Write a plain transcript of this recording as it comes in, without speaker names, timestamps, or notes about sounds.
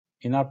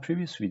In our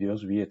previous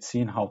videos, we had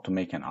seen how to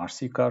make an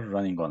RC car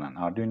running on an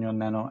Arduino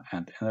Nano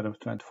and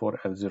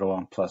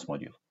nRF24L01 Plus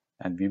module,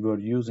 and we were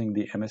using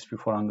the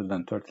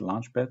MSP430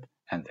 Launchpad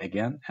and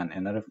again an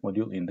NRF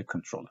module in the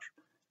controller.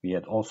 We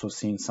had also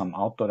seen some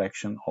outdoor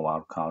action of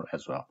our car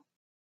as well.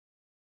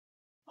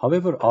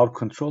 However, our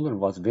controller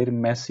was very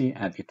messy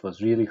and it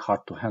was really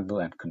hard to handle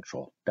and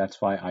control.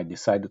 That's why I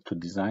decided to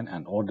design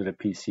and order a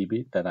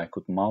PCB that I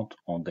could mount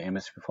on the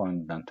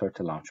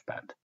MSP430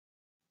 Launchpad.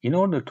 In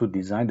order to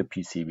design the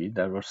PCB,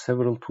 there were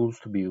several tools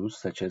to be used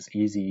such as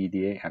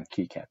EasyEDA and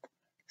KiCad.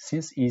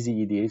 Since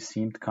EasyEDA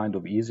seemed kind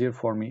of easier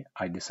for me,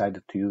 I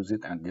decided to use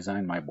it and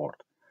design my board.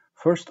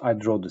 First, I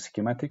drew the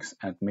schematics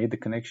and made the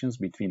connections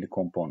between the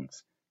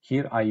components.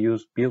 Here I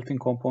used built-in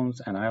components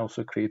and I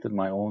also created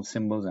my own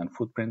symbols and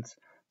footprints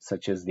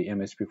such as the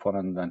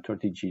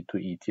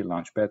MSP430G2ET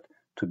Launchpad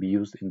to be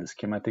used in the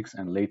schematics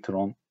and later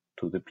on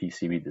to the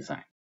PCB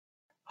design.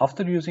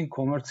 After using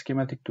Convert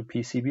Schematic to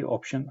PCB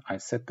option, I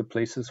set the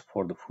places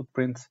for the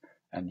footprints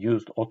and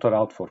used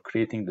AutoRoute for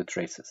creating the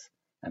traces.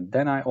 And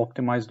then I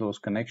optimized those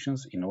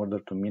connections in order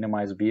to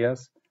minimize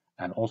vias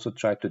and also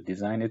tried to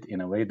design it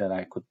in a way that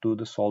I could do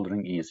the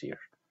soldering easier.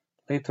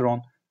 Later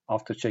on,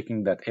 after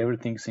checking that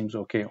everything seems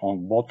okay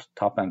on both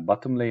top and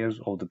bottom layers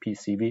of the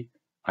PCB,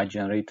 I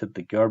generated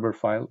the Gerber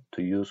file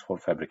to use for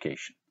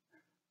fabrication.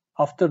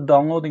 After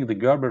downloading the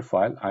Gerber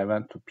file, I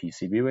went to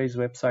PCBWay's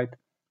website,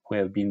 who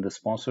have been the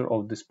sponsor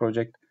of this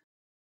project.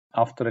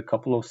 After a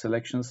couple of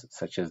selections,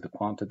 such as the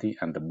quantity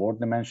and the board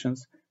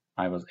dimensions,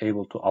 I was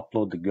able to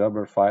upload the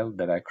Gerber file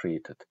that I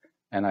created,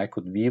 and I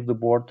could view the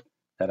board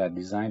that I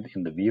designed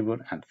in the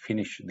viewer and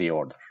finish the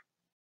order.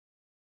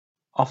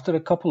 After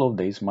a couple of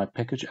days, my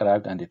package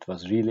arrived and it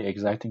was really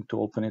exciting to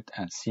open it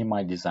and see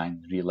my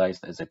design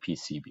realized as a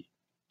PCB.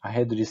 I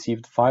had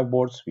received 5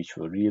 boards which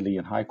were really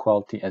in high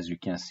quality, as you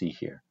can see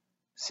here.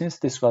 Since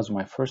this was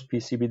my first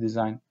PCB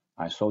design,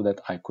 I saw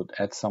that I could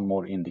add some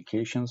more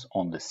indications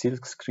on the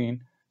silk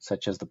screen,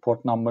 such as the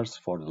port numbers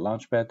for the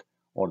Launchpad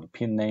or the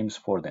pin names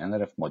for the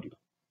NRF module.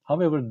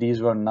 However,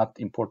 these were not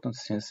important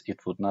since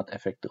it would not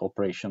affect the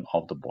operation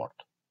of the board.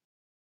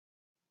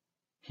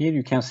 Here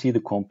you can see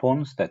the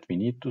components that we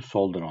need to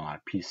solder on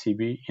our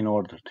PCB in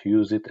order to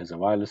use it as a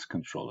wireless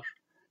controller.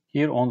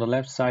 Here on the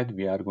left side,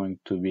 we are going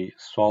to be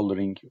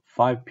soldering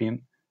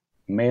 5-pin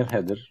male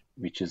header,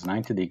 which is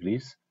 90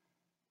 degrees,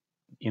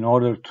 in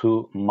order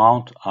to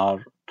mount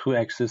our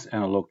 2-axis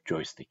analog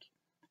joystick.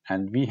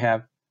 And we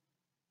have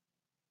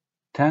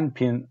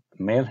 10-pin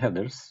male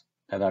headers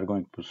that are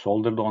going to be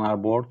soldered on our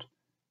board.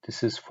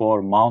 This is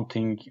for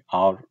mounting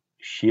our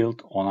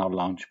shield on our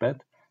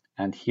Launchpad.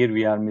 And here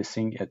we are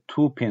missing a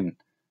 2-pin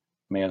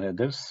male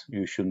headers.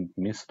 You shouldn't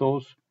miss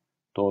those.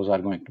 Those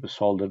are going to be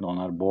soldered on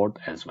our board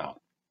as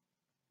well.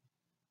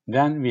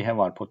 Then we have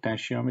our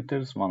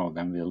potentiometers. One of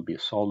them will be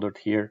soldered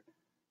here,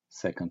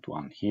 second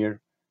one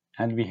here.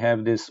 And we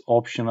have this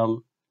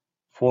optional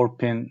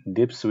 4-pin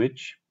dip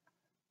switch.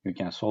 You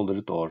can solder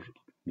it or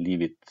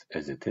leave it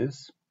as it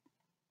is.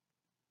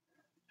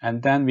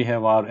 And then we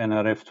have our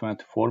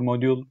nRF24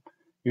 module.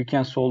 You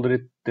can solder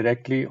it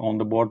directly on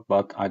the board,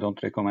 but I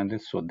don't recommend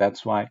it. So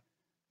that's why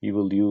we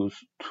will use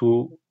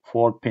 2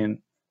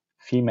 4-pin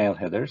female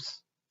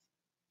headers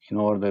in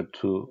order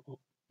to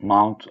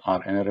mount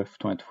our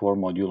nRF24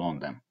 module on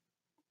them.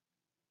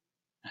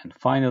 And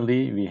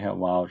finally, we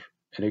have our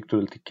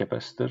electrolytic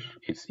capacitor.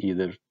 It's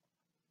either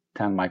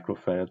 10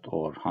 microfarad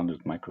or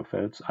 100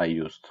 microfarads. I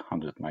used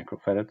 100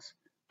 microfarads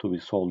to be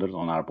soldered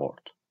on our board.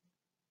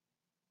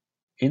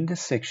 In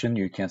this section,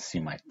 you can see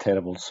my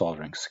terrible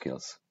soldering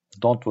skills.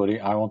 Don't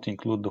worry, I won't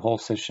include the whole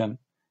session.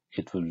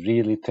 It will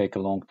really take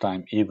a long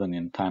time, even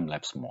in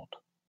time-lapse mode.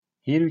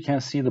 Here you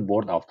can see the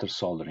board after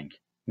soldering.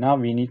 Now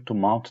we need to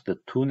mount the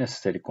 2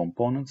 necessary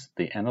components,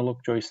 the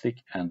analog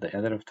joystick and the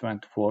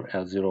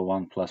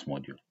nRF24L01 Plus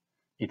module.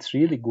 It's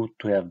really good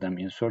to have them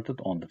inserted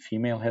on the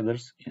female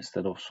headers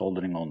instead of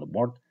soldering on the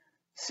board,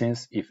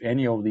 since if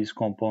any of these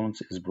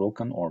components is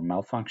broken or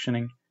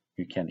malfunctioning,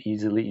 you can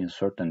easily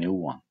insert a new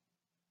one.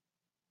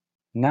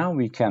 Now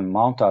we can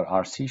mount our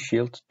RC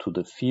shield to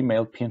the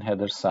female pin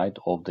header side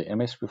of the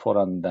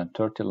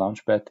MSP430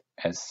 Launchpad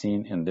as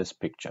seen in this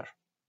picture.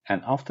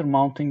 And after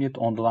mounting it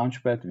on the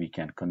Launchpad, we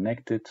can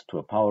connect it to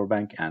a power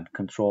bank and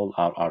control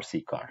our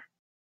RC car.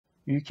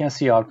 You can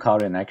see our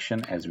car in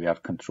action as we are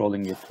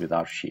controlling it with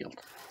our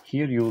shield.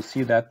 Here you will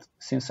see that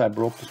since I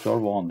broke the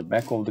servo on the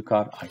back of the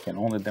car, I can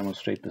only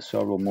demonstrate the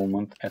servo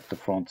movement at the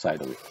front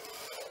side of it.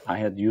 I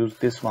had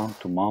used this one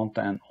to mount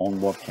an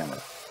onboard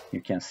camera.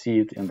 You can see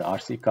it in the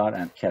RC car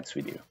and CATS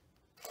video.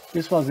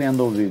 This was the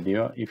end of the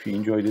video. If you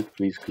enjoyed it,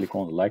 please click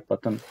on the like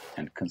button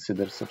and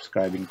consider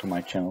subscribing to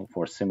my channel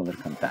for similar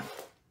content.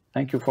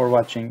 Thank you for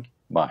watching.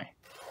 Bye.